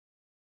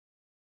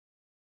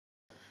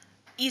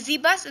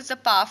Easybus is a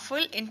powerful,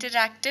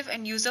 interactive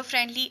and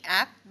user-friendly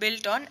app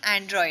built on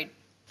Android.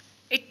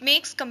 It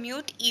makes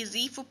commute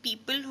easy for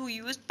people who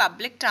use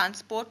public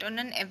transport on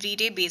an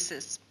everyday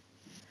basis.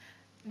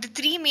 The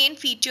three main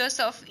features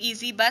of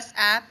Easybus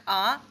app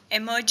are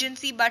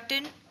emergency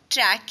button,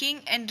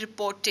 tracking and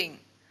reporting.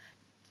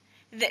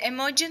 The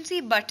emergency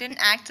button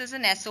acts as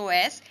an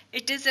SOS.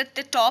 It is at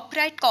the top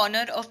right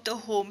corner of the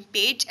home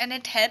page and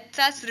it helps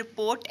us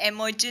report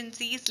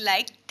emergencies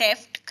like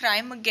theft,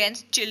 crime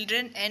against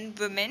children and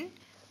women.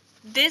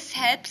 This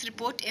helps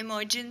report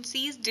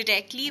emergencies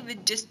directly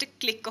with just a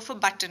click of a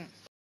button.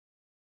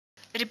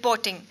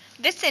 Reporting.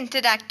 This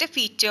interactive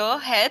feature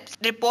helps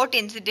report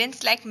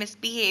incidents like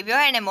misbehaviour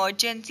and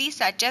emergencies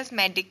such as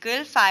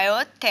medical,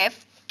 fire,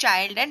 theft,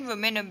 child and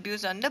women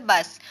abuse on the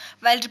bus.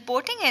 While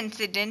reporting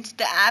incidents,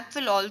 the app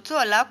will also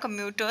allow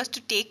commuters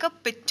to take a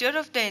picture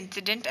of the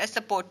incident as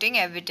supporting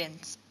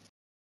evidence.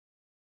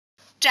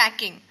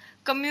 Tracking.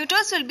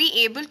 Commuters will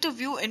be able to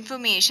view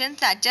information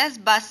such as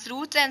bus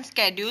routes and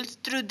schedules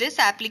through this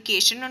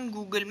application on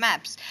Google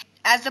Maps.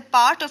 As a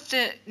part of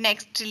the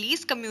next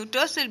release,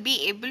 commuters will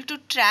be able to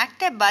track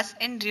their bus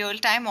in real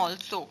time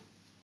also.